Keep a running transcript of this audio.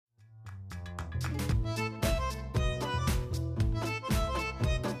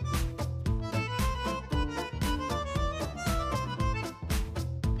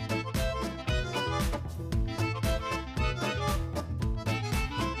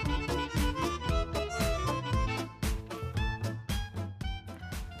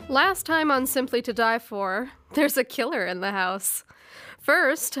Last time on Simply to Die For, there's a killer in the house.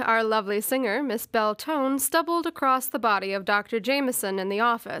 First, our lovely singer, Miss Belle Tone, stumbled across the body of Dr. Jameson in the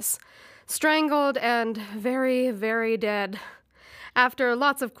office, strangled and very, very dead. After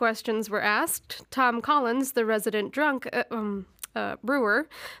lots of questions were asked, Tom Collins, the resident brewer,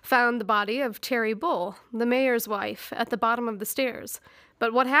 found the body of Terry Bull, the mayor's wife, at the bottom of the stairs.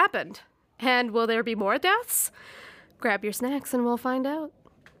 But what happened? And will there be more deaths? Grab your snacks and we'll find out.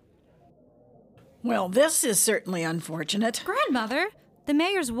 Well, this is certainly unfortunate. Grandmother, the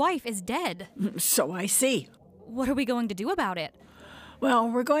mayor's wife is dead. So I see. What are we going to do about it? Well,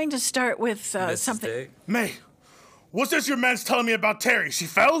 we're going to start with something... Day. May, what's this your man's telling me about Terry? She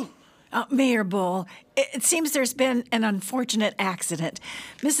fell? Mayor Bull, it seems there's been an unfortunate accident.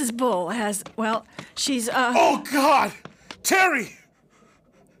 Mrs. Bull has, well, she's, Oh, God! Terry!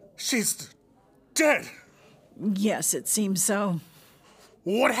 She's dead. Yes, it seems so.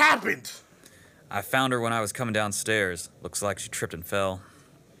 What happened? I found her when I was coming downstairs. Looks like she tripped and fell.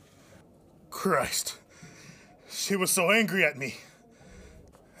 Christ. She was so angry at me.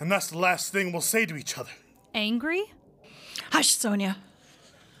 And that's the last thing we'll say to each other. Angry? Hush, Sonia.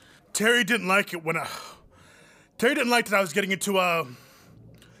 Terry didn't like it Terry didn't like that I was getting into a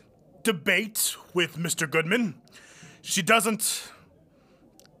debate with Mr. Goodman. She didn't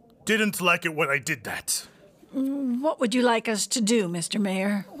like it when I did that. What would you like us to do, Mr.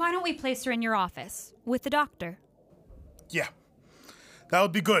 Mayor? Why don't we place her in your office with the doctor? Yeah, that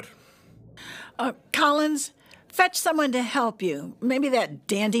would be good. Collins, fetch someone to help you. Maybe that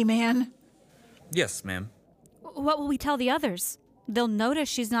dandy man? Yes, ma'am. What will we tell the others? They'll notice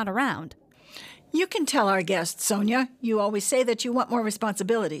she's not around. You can tell our guests, Sonia. You always say that you want more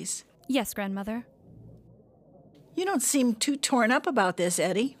responsibilities. Yes, Grandmother. You don't seem too torn up about this,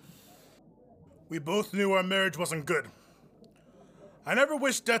 Eddie. We both knew our marriage wasn't good. I never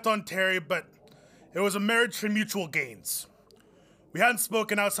wished death on Terry, but it was a marriage for mutual gains. We hadn't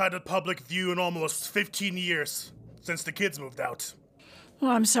spoken outside of public view in almost 15 years, since the kids moved out.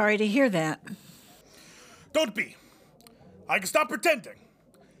 Well, I'm sorry to hear that. Don't be. I can stop pretending.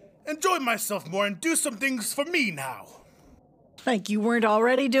 Enjoy myself more and do some things for me now. Like you weren't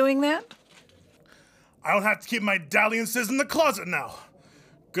already doing that? I don't have to keep my dalliances in the closet now.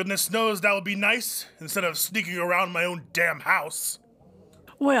 Goodness knows that would be nice, instead of sneaking around my own damn house.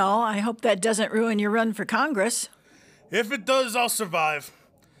 Well, I hope that doesn't ruin your run for Congress. If it does, I'll survive.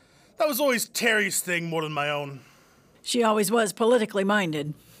 That was always Terry's thing more than my own. She always was politically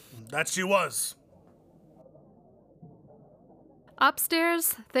minded. That she was.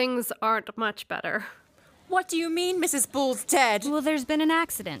 Upstairs, things aren't much better. What do you mean Mrs. Bull's dead? Well, there's been an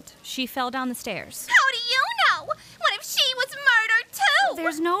accident. She fell down the stairs. How do you know? What if she was murdered too?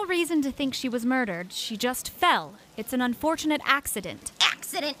 There's no reason to think she was murdered. She just fell. It's an unfortunate accident.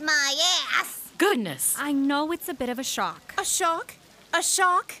 Accident my ass. Goodness. I know it's a bit of a shock. A shock? A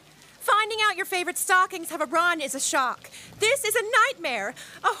shock? Finding out your favorite stockings have a run is a shock. This is a nightmare.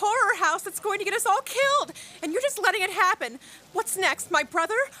 A horror house that's going to get us all killed. And you're just letting it happen. What's next, my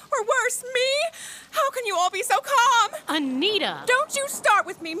brother? Or worse, me? How can you all be so calm? Anita! Don't you start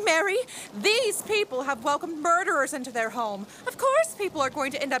with me, Mary. These people have welcomed murderers into their home. Of course people are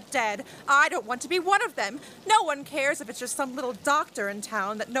going to end up dead. I don't want to be one of them. No one cares if it's just some little doctor in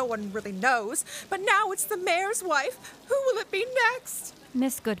town that no one really knows. But now it's the mayor's wife. Who will it be next?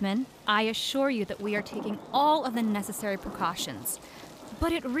 Miss Goodman, I assure you that we are taking all of the necessary precautions.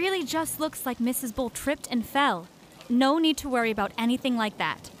 But it really just looks like Mrs. Bull tripped and fell. No need to worry about anything like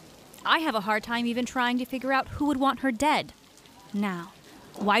that. I have a hard time even trying to figure out who would want her dead. Now,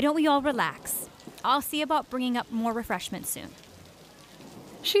 why don't we all relax? I'll see about bringing up more refreshments soon.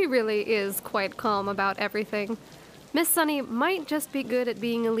 She really is quite calm about everything. Miss Sunny might just be good at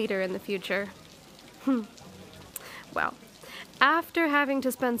being a leader in the future. Well, after having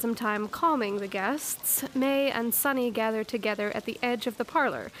to spend some time calming the guests, May and Sunny gather together at the edge of the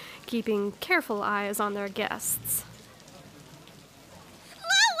parlor, keeping careful eyes on their guests.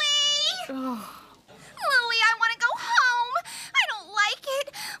 Louie! Louie, I want to go home. I don't like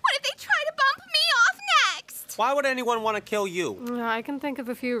it. What if they try to bump me off next? Why would anyone want to kill you? I can think of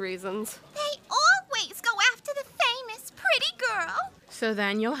a few reasons. They always go after the famous pretty girl. So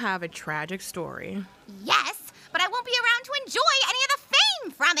then you'll have a tragic story. Yes, but I won't be around to enjoy any of the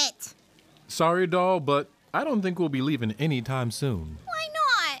fame from it. Sorry, doll, but I don't think we'll be leaving anytime soon. Why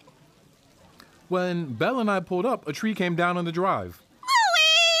not? When Belle and I pulled up, a tree came down on the drive.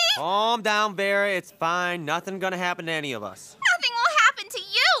 Louie! Calm down, Vera. It's fine. Nothing gonna happen to any of us. Nothing will happen to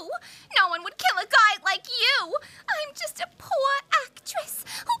you. No one would kill a guy like you. I'm just a poor actress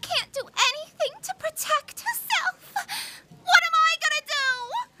who can't do anything to protect herself. What am I gonna do?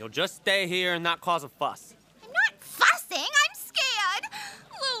 You'll just stay here and not cause a fuss. I'm not fussing. I'm scared.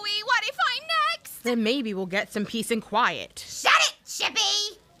 Louie, what if I'm next? Then maybe we'll get some peace and quiet. Shut it,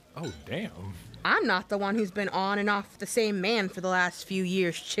 Chippy! Oh, damn. I'm not the one who's been on and off the same man for the last few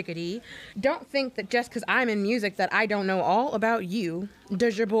years, chickadee. Don't think that just 'cause I'm in music that I don't know all about you.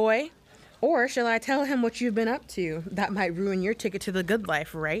 Does your boy? Or shall I tell him what you've been up to? That might ruin your ticket to the good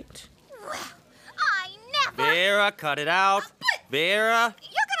life, right? I never... Vera, cut it out. Vera.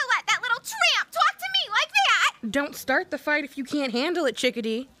 You're gonna let that little tramp talk to me like that? Don't start the fight if you can't handle it,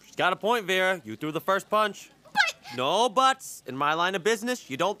 chickadee. She's got a point, Vera. You threw the first punch. But... No buts. In my line of business,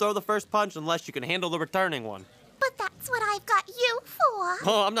 you don't throw the first punch unless you can handle the returning one. But that's what I've got you for.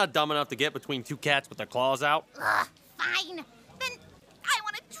 Oh, I'm not dumb enough to get between two cats with their claws out. Ugh, fine. Then I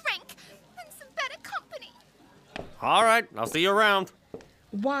want a drink and some better company. All right, I'll see you around.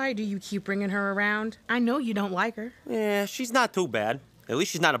 Why do you keep bringing her around? I know you don't like her. Yeah, she's not too bad. At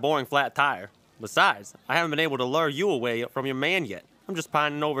least she's not a boring flat tire. Besides, I haven't been able to lure you away from your man yet. I'm just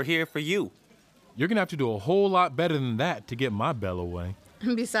pining over here for you. You're gonna have to do a whole lot better than that to get my bell away.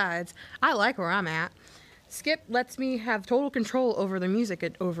 Besides, I like where I'm at. Skip lets me have total control over the music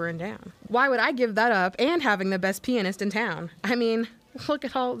at Over and Down. Why would I give that up and having the best pianist in town? I mean, look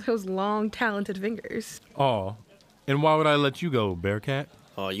at all those long, talented fingers. Aw. And why would I let you go, Bearcat?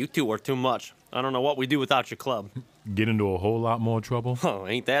 Oh, you two are too much. I don't know what we do without your club. Get into a whole lot more trouble? Oh,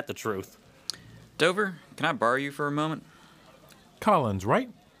 ain't that the truth? Dover, can I borrow you for a moment? Collins, right?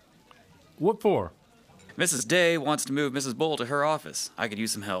 What for? Mrs. Day wants to move Mrs. Bull to her office. I could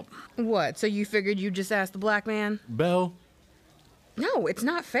use some help. What, so you figured you'd just ask the black man? Bell? No, it's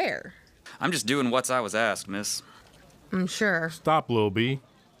not fair. I'm just doing what I was asked, miss. I'm sure. Stop, Lil B.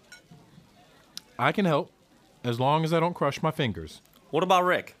 I can help, as long as I don't crush my fingers. What about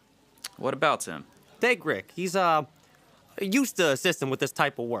Rick? What about him? Take Rick. He's, used to assisting with this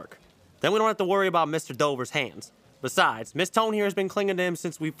type of work. Then we don't have to worry about Mr. Dover's hands. Besides, Miss Tone here has been clinging to him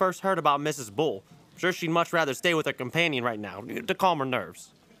since we first heard about Mrs. Bull. I'm sure she'd much rather stay with her companion right now to calm her nerves.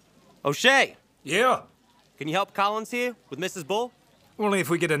 O'Shea! Yeah? Can you help Collins here with Mrs. Bull? Only if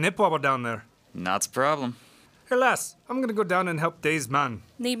we get a nip wobble down there. Not a problem. Hey, lass, I'm gonna go down and help Day's man.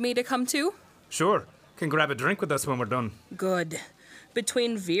 Need me to come too? Sure. Can grab a drink with us when we're done. Good.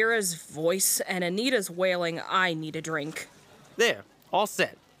 Between Vera's voice and Anita's wailing, I need a drink. There, all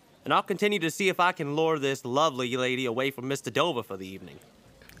set. And I'll continue to see if I can lure this lovely lady away from Mr. Dover for the evening.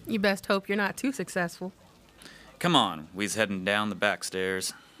 You best hope you're not too successful. Come on, we's heading down the back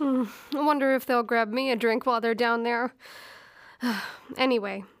stairs. I wonder if they'll grab me a drink while they're down there.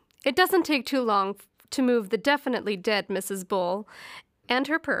 Anyway, it doesn't take too long to move the definitely dead Mrs. Bull and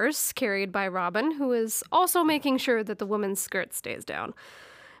her purse, carried by Robin, who is also making sure that the woman's skirt stays down.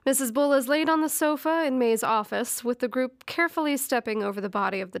 Mrs. Bull is laid on the sofa in May's office, with the group carefully stepping over the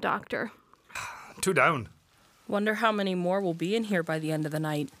body of the doctor. 2 down. Wonder how many more will be in here by the end of the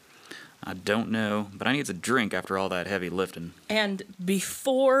night. I don't know, but I need a drink after all that heavy lifting. And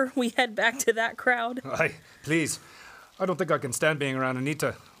before we head back to that crowd? Aye, please. I don't think I can stand being around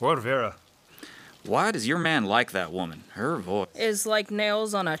Anita or Vera. Why does your man like that woman? Her voice Is like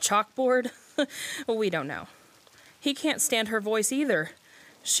nails on a chalkboard? We don't know. He can't stand her voice either.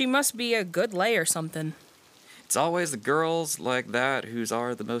 She must be a good lay or something. It's always the girls like that whose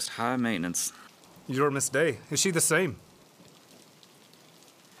are the most high maintenance. Your Miss Day, is she the same?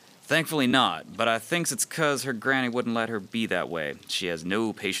 Thankfully not, but I thinks it's 'cause her granny wouldn't let her be that way. She has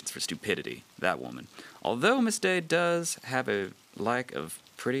no patience for stupidity, that woman. Although Miss Day does have a like of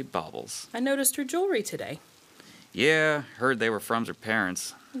pretty baubles. I noticed her jewelry today. Yeah, heard they were from her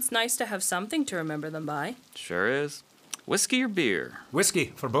parents. It's nice to have something to remember them by. Sure is. Whiskey or beer?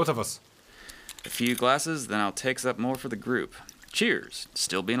 Whiskey, for both of us. A few glasses, then I'll take up more for the group. Cheers,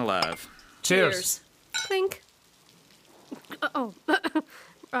 still being alive. Cheers. Clink.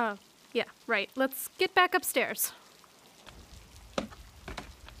 Yeah, right. Let's get back upstairs.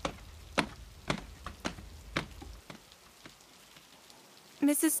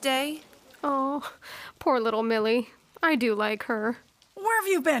 Mrs. Day? Oh, poor little Millie. I do like her. Where have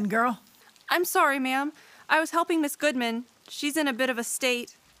you been, girl? I'm sorry, ma'am. I was helping Miss Goodman. She's in a bit of a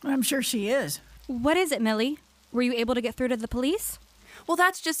state. I'm sure she is. What is it, Millie? Were you able to get through to the police? Well,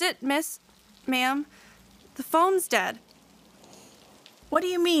 that's just it, ma'am. The phone's dead. What do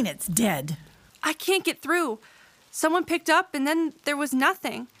you mean it's dead? I can't get through. Someone picked up and then there was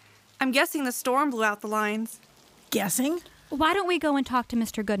nothing. I'm guessing the storm blew out the lines. Guessing? Why don't we go and talk to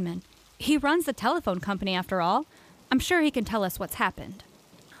Mr. Goodman? He runs the telephone company, after all. I'm sure he can tell us what's happened.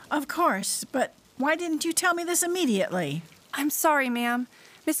 Of course, but why didn't you tell me this immediately? I'm sorry, ma'am.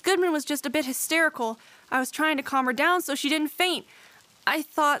 Miss Goodman was just a bit hysterical. I was trying to calm her down so she didn't faint. I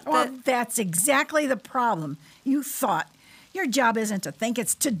thought that... Well, that's exactly the problem. You thought. Your job isn't to think,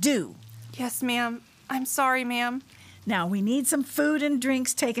 it's to do. Yes, ma'am. I'm sorry, ma'am. Now, we need some food and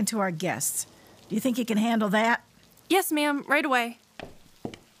drinks taken to our guests. Do you think you can handle that? Yes, ma'am. Right away.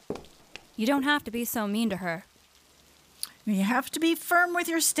 You don't have to be so mean to her. You have to be firm with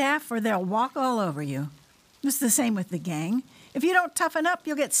your staff or they'll walk all over you. It's the same with the gang. If you don't toughen up,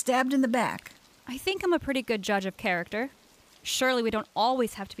 you'll get stabbed in the back. I think I'm a pretty good judge of character. Surely we don't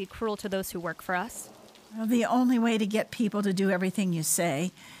always have to be cruel to those who work for us. Well, the only way to get people to do everything you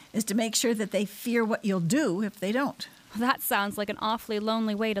say is to make sure that they fear what you'll do if they don't. That sounds like an awfully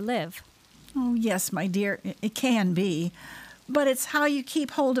lonely way to live. Oh, yes, my dear, it can be. But it's how you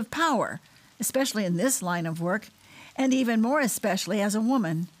keep hold of power, especially in this line of work, and even more especially as a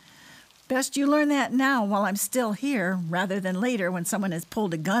woman. Best you learn that now while I'm still here, rather than later when someone has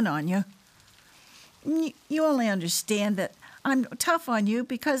pulled a gun on you. You only understand that I'm tough on you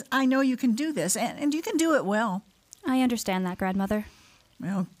because I know you can do this, and you can do it well. I understand that, Grandmother.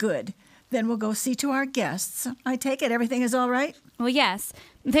 Well, good. Then we'll go see to our guests. I take it everything is all right? Well, yes.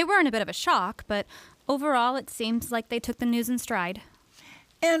 They were in a bit of a shock, but overall it seems like they took the news in stride.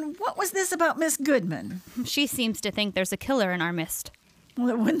 And what was this about Miss Goodman? She seems to think there's a killer in our midst. Well,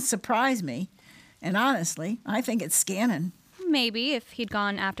 it wouldn't surprise me. And honestly, I think it's Scannon. Maybe if he'd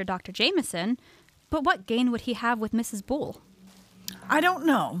gone after Dr. Jameson. But what gain would he have with Mrs. Bull? I don't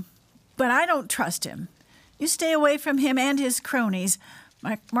know, but I don't trust him. You stay away from him and his cronies.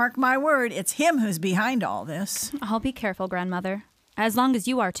 Mark my word, it's him who's behind all this. I'll be careful, Grandmother. As long as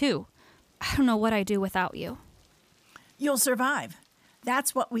you are, too. I don't know what I'd do without you. You'll survive.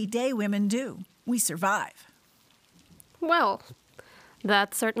 That's what we day women do. We survive. Well,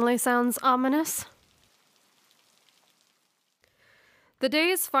 that certainly sounds ominous. The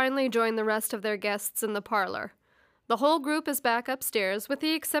Days finally join the rest of their guests in the parlor. The whole group is back upstairs, with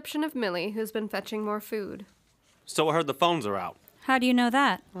the exception of Millie, who's been fetching more food. So I heard the phones are out. How do you know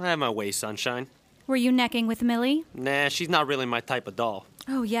that? I have my way, sunshine. Were you necking with Millie? Nah, she's not really my type of doll.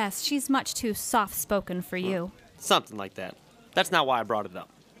 Oh, yes, she's much too soft-spoken for you. Something like that. That's not why I brought it up.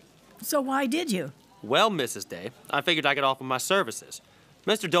 So why did you? Well, Mrs. Day, I figured I could offer my services.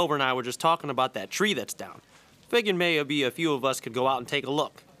 Mr. Dover and I were just talking about that tree that's down. Figured maybe a few of us could go out and take a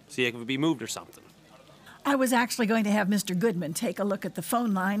look, see if it would be moved or something. I was actually going to have Mr. Goodman take a look at the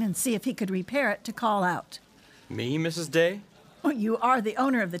phone line and see if he could repair it to call out. Me, Mrs. Day? Well, you are the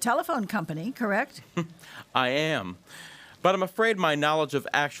owner of the telephone company, correct? I am. But I'm afraid my knowledge of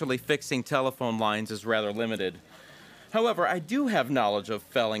actually fixing telephone lines is rather limited. However, I do have knowledge of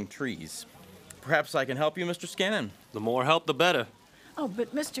felling trees. Perhaps I can help you, Mr. Scannon. The more help, the better. Oh,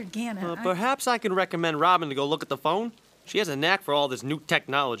 but Mr. Gannon, Perhaps I can recommend Robin to go look at the phone. She has a knack for all this new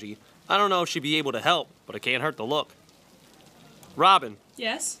technology. I don't know if she'd be able to help, but it can't hurt to look. Robin.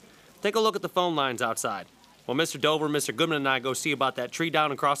 Yes? Take a look at the phone lines outside. While Mr. Dover, Mr. Goodman, and I go see about that tree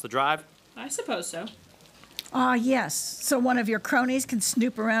down across the drive. I suppose so. Yes. So one of your cronies can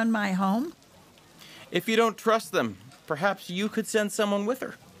snoop around my home? If you don't trust them, perhaps you could send someone with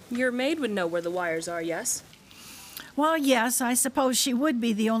her. Your maid would know where the wires are, yes? Well, yes, I suppose she would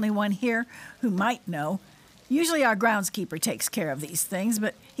be the only one here who might know. Usually our groundskeeper takes care of these things,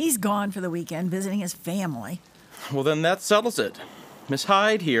 but he's gone for the weekend visiting his family. Well, then that settles it. Miss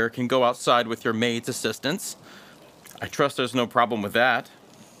Hyde here can go outside with your maid's assistance. I trust there's no problem with that.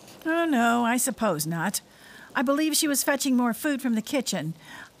 Oh, no, I suppose not. I believe she was fetching more food from the kitchen.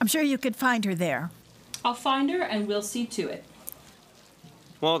 I'm sure you could find her there. I'll find her and we'll see to it.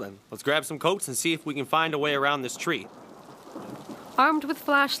 Well then, let's grab some coats and see if we can find a way around this tree. Armed with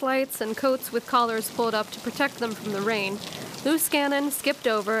flashlights and coats with collars pulled up to protect them from the rain, Lou Scannon, Skip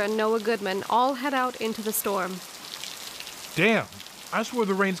Dover, and Noah Goodman all head out into the storm. Damn, I swear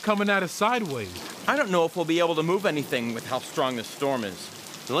the rain's coming at us sideways. I don't know if we'll be able to move anything with how strong this storm is.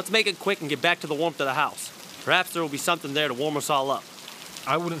 Then let's make it quick and get back to the warmth of the house. Perhaps there will be something there to warm us all up.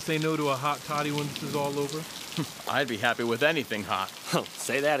 I wouldn't say no to a hot toddy when this is all over. I'd be happy with anything hot.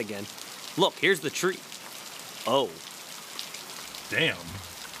 Say that again. Look, here's the tree. Oh. Damn.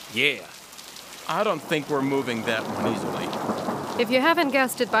 Yeah. I don't think we're moving that one easily. If you haven't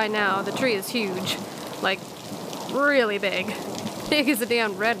guessed it by now, the tree is huge. Like, really big. Big as a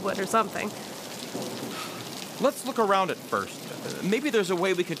damn redwood or something. Let's look around it first. Maybe there's a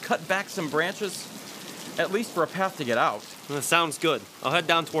way we could cut back some branches, at least for a path to get out. That sounds good. I'll head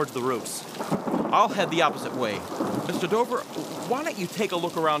down towards the roots. I'll head the opposite way. Mr. Dover, why don't you take a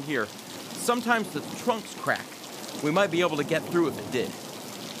look around here? Sometimes the trunks crack. We might be able to get through if it did.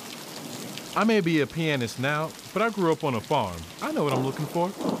 I may be a pianist now, but I grew up on a farm. I know what I'm looking for.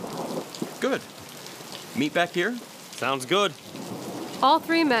 Good. Meet back here? Sounds good. All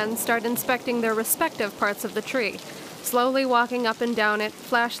three men start inspecting their respective parts of the tree, slowly walking up and down it,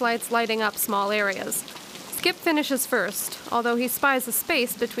 flashlights lighting up small areas. Skip finishes first, although he spies a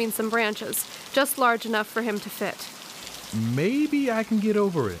space between some branches, just large enough for him to fit. Maybe I can get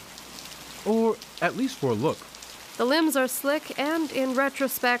over it. Or at least for a look. The limbs are slick, and in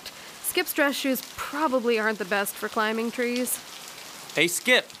retrospect, Skip's dress shoes probably aren't the best for climbing trees. Hey,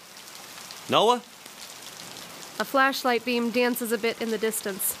 Skip. Noah? A flashlight beam dances a bit in the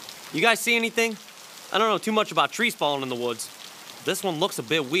distance. You guys see anything? I don't know too much about trees falling in the woods. This one looks a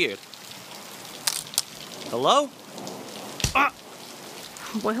bit weird. Hello? Ah!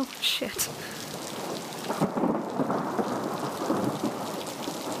 Well, shit.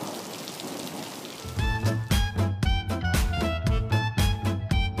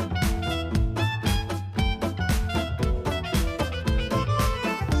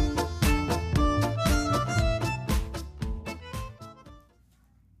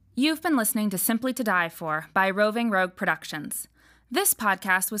 You've been listening to Simply to Die For by Roving Rogue Productions. This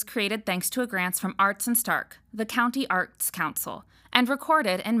podcast was created thanks to grants from Arts and Stark, the County Arts Council, and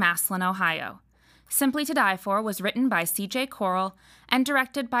recorded in Massillon, Ohio. Simply to Die For was written by C.J. Corll and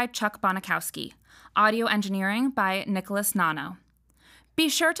directed by Chuck Bonikowski. Audio engineering by Nicholas Nano. Be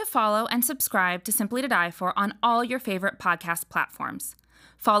sure to follow and subscribe to Simply to Die For on all your favorite podcast platforms.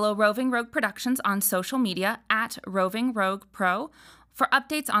 Follow Roving Rogue Productions on social media at Roving Rogue Pro for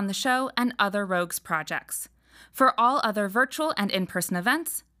updates on the show and other Rogues projects. For all other virtual and in-person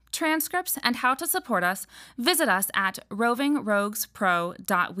events, transcripts, and how to support us, visit us at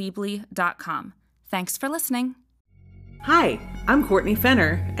rovingroguespro.weebly.com. Thanks for listening. Hi, I'm Courtney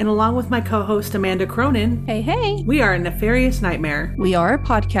Fenner, and along with my co-host Amanda Cronin, hey, we are A Nefarious Nightmare. We are a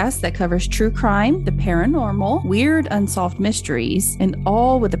podcast that covers true crime, the paranormal, weird unsolved mysteries, and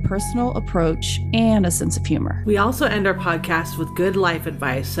all with a personal approach and a sense of humor. We also end our podcast with good life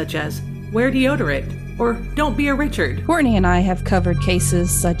advice, such as wear deodorant or don't be a Richard. Courtney and I have covered cases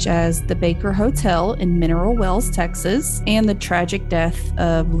such as the Baker Hotel in Mineral Wells, Texas, and the tragic death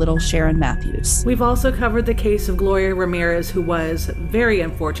of little Sharon Matthews. We've also covered the case of Gloria Ramirez, who was, very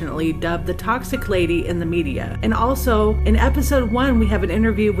unfortunately, dubbed the toxic lady in the media. And also, in episode 1, we have an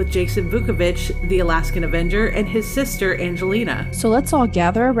interview with Jason Vukovich, the Alaskan Avenger, and his sister, Angelina. So let's all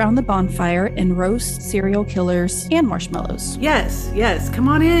gather around the bonfire and roast serial killers and marshmallows. Yes, come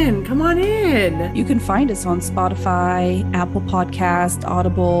on in. You can find us on Spotify, Apple Podcast,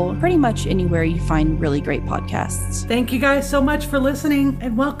 Audible, pretty much anywhere you find really great podcasts. Thank you guys so much for listening,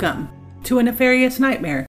 and welcome to A Nefarious Nightmare.